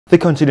The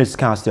continued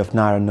scarcity of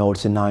Naira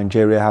notes in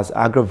Nigeria has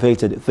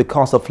aggravated the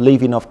cost of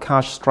living of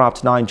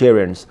cash-strapped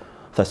Nigerians.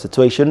 The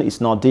situation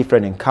is not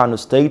different in Kano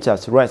State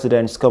as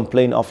residents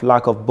complain of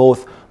lack of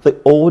both the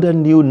old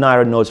and new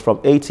Naira notes from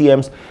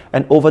ATMs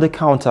and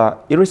over-the-counter,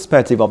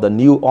 irrespective of the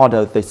new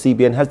order the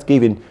CBN has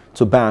given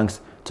to banks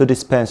to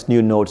dispense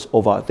new notes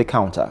over the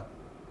counter.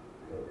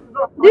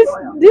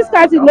 This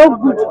card is no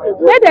good.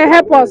 May they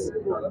help us.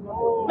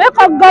 Make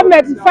our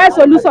government find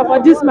solution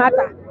for this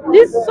matter.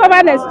 This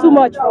stubbornness is too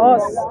much for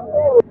us.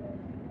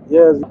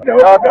 Yes. We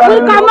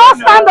cannot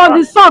stand on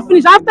the sun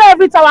finish. After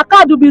everything, our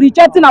card will be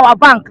rejecting our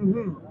bank.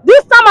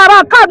 This time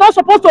around, card not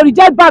supposed to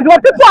reject bank because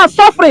people are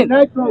suffering.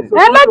 And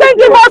let them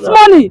give us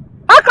money.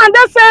 How can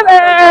they say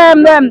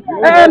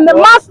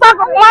master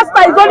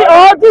is only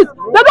all this?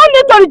 They don't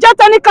need to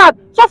reject any card.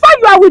 So far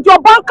you are with your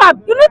bank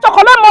card, you need to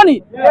collect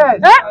money. Yes.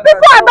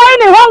 People are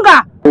dying in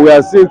hunger. We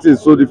are seeing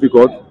things so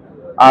difficult.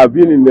 I've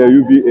been in the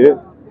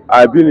UBA,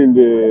 I've been in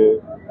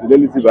the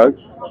Fidelity Bank,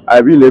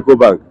 I've been in Eco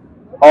Bank.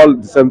 All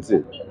the same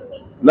thing.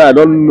 Now I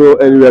don't know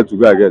anywhere to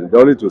go again. They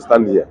only to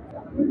stand here.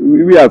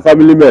 We are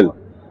family men,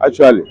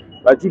 actually.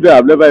 My children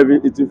have never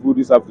even eaten food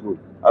this afternoon.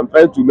 I'm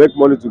trying to make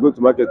money to go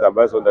to market and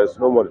buy some. There is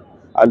no money.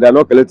 And they are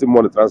not collecting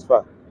money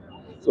transfer.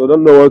 So I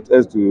don't know what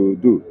else to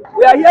do.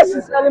 We are here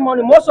since early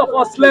morning. Most of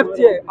us slept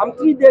here. I'm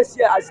 3 days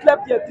here. I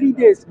slept here 3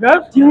 days. Yeah.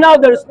 Till now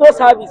there is no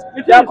service.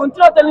 They are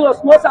continuing telling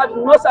us no service,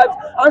 no service.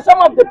 And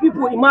some of the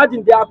people,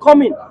 imagine, they are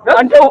coming. Yeah.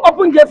 And they will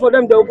open gate for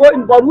them. They will go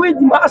in. But we,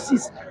 the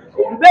masses,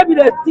 maybe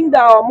they think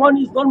that our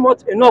money is not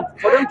much enough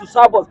for them to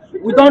serve us.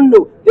 We don't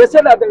know. They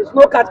say that there is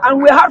no cash.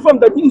 And we heard from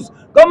the news.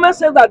 Government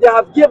says that they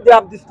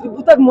have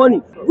distributed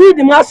money. We,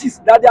 the masses,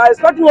 that they are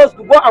expecting us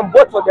to go and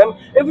vote for them.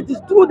 If it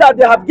is true that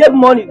they have given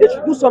money, they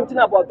should do something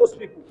about those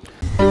people.